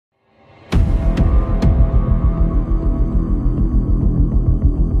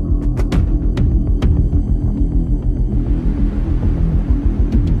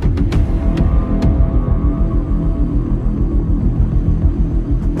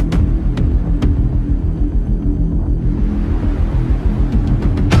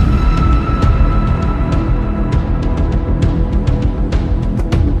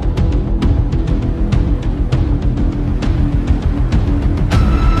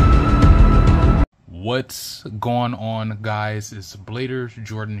What's going on, guys? It's Blader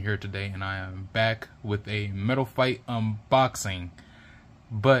Jordan here today, and I am back with a Metal Fight unboxing.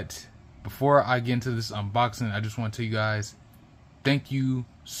 But before I get into this unboxing, I just want to tell you guys thank you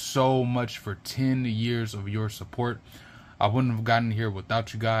so much for 10 years of your support. I wouldn't have gotten here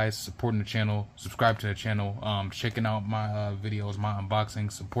without you guys supporting the channel, subscribe to the channel, checking out my videos, my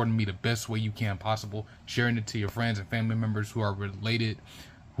unboxings, supporting me the best way you can possible, sharing it to your friends and family members who are related,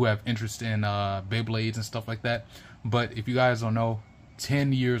 who have interest in Beyblades and stuff like that. But if you guys don't know,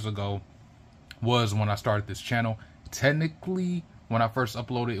 10 years ago was when I started this channel. Technically, when I first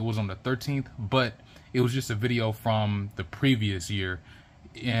uploaded, it was on the 13th, but it was just a video from the previous year.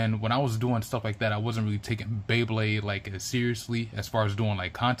 And when I was doing stuff like that, I wasn't really taking Beyblade like as seriously as far as doing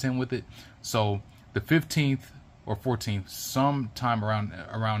like content with it. So the 15th or 14th, sometime around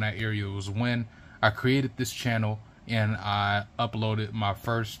that area, was when I created this channel and I uploaded my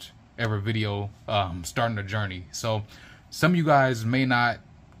first ever video, starting the journey. So some of you guys may not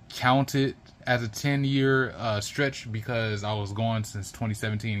count it as a 10-year stretch because I was gone since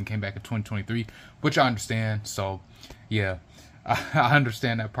 2017 and came back in 2023, which I understand. So yeah, I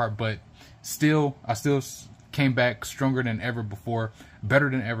understand that part, but still, I still came back stronger than ever before, better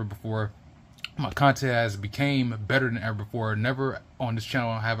than ever before. My content has became better than ever before. Never on this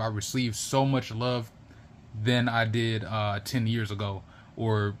channel have I received so much love than I did 10 years ago,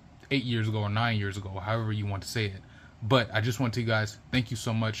 or 8 years ago, or 9 years ago, however you want to say it. But I just want to tell you guys, thank you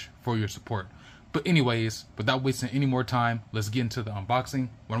so much for your support. But anyways, without wasting any more time, let's get into the unboxing.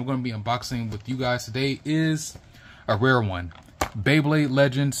 What I'm going to be unboxing with you guys today is a rare one. Beyblade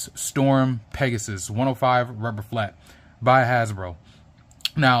Legends Storm Pegasus 105 Rubber Flat by Hasbro.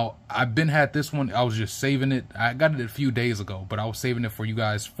 Now, I've had this one. I was just saving it. I got it a few days ago, but I was saving it for you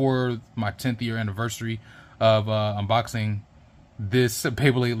guys for my 10th year anniversary of unboxing this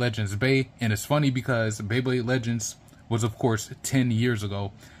Beyblade Legends Bay. And it's funny because Beyblade Legends was, of course, 10 years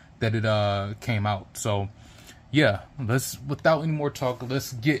ago that it came out. So yeah, without any more talk,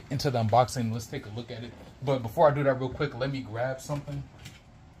 let's get into the unboxing. Let's take a look at it. But before I do that real quick, let me grab something.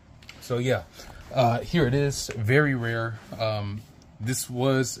 So yeah, here it is. Very rare. This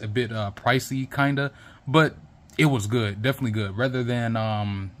was a bit pricey, kinda, but it was good, definitely good. Rather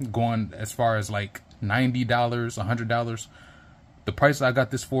than going as far as like $90, $100, the price I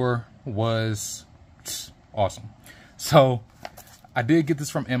got this for was awesome. So I did get this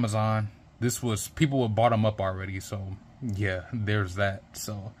from Amazon. This was, people had bought them up already, so yeah, there's that.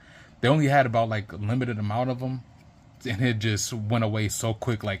 So they only had about like a limited amount of them, and it just went away so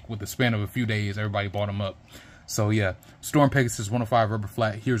quick. Like with the span of a few days, everybody bought them up. So yeah, Storm Pegasus 105 Rubber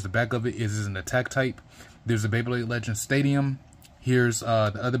Flat. Here's the back of it. It is an attack type. There's a Beyblade Legends Stadium. Here's the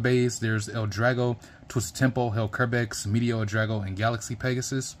other bays. There's El Drago, Twisted Tempo, Hell Kerbex, Meteor El Drago, and Galaxy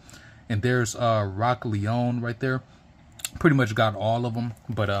Pegasus. And there's Rock Leone right there. Pretty much got all of them.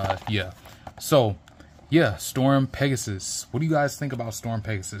 But yeah. So yeah, Storm Pegasus. What do you guys think about Storm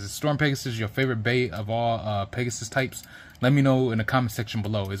Pegasus? Is Storm Pegasus your favorite bay of all Pegasus types? Let me know in the comment section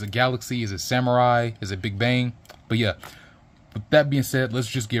below. Is it Galaxy? Is it Samurai? Is it Big Bang? But yeah, with that being said, let's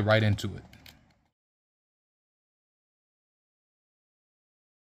just get right into it.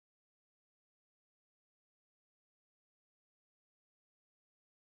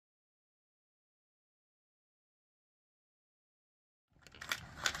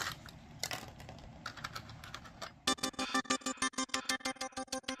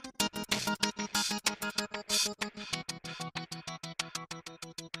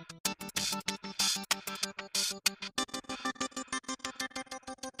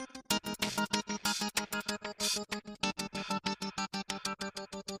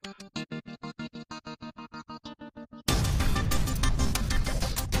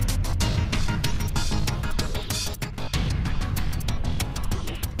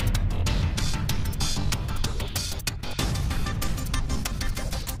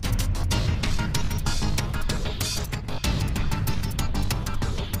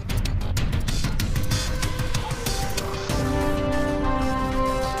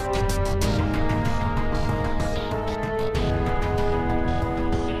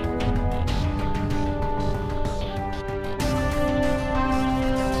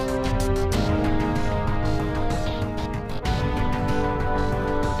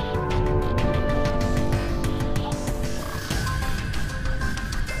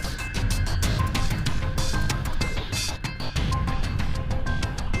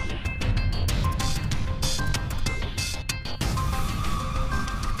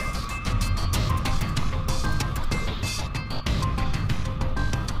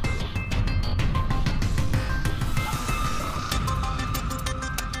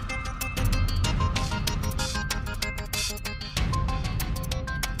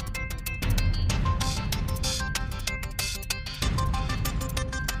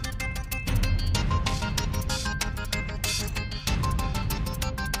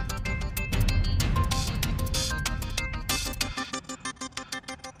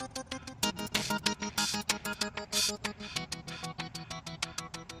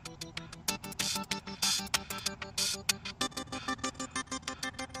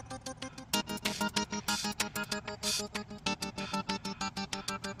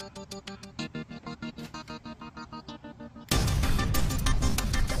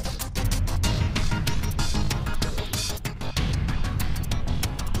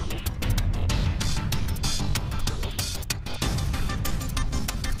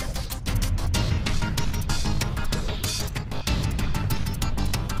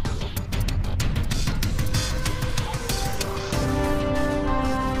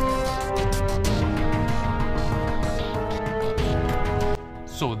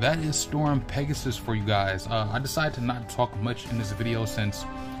 So that is Storm Pegasus for you guys. I decided to not talk much in this video since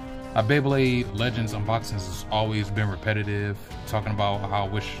Beyblade Legends unboxings has always been repetitive, talking about how I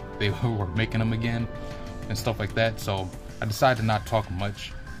wish they were making them again and stuff like that. So I decided to not talk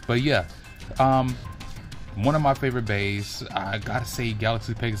much. But yeah, one of my favorite bays, I gotta say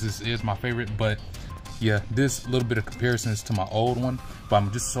Galaxy Pegasus is my favorite, but yeah, this little bit of comparisons to my old one, but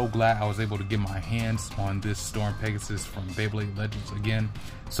I'm just so glad I was able to get my hands on this Storm Pegasus from Beyblade Legends again.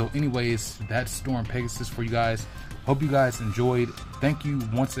 So anyways, that's Storm Pegasus for you guys. Hope you guys enjoyed. Thank you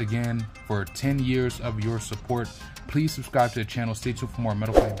once again for 10 years of your support. Please subscribe to the channel. Stay tuned for more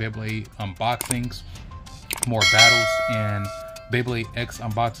Metal Fight Beyblade unboxings, more battles, and Beyblade X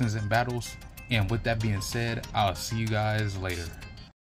unboxings and battles. And with that being said, I'll see you guys later.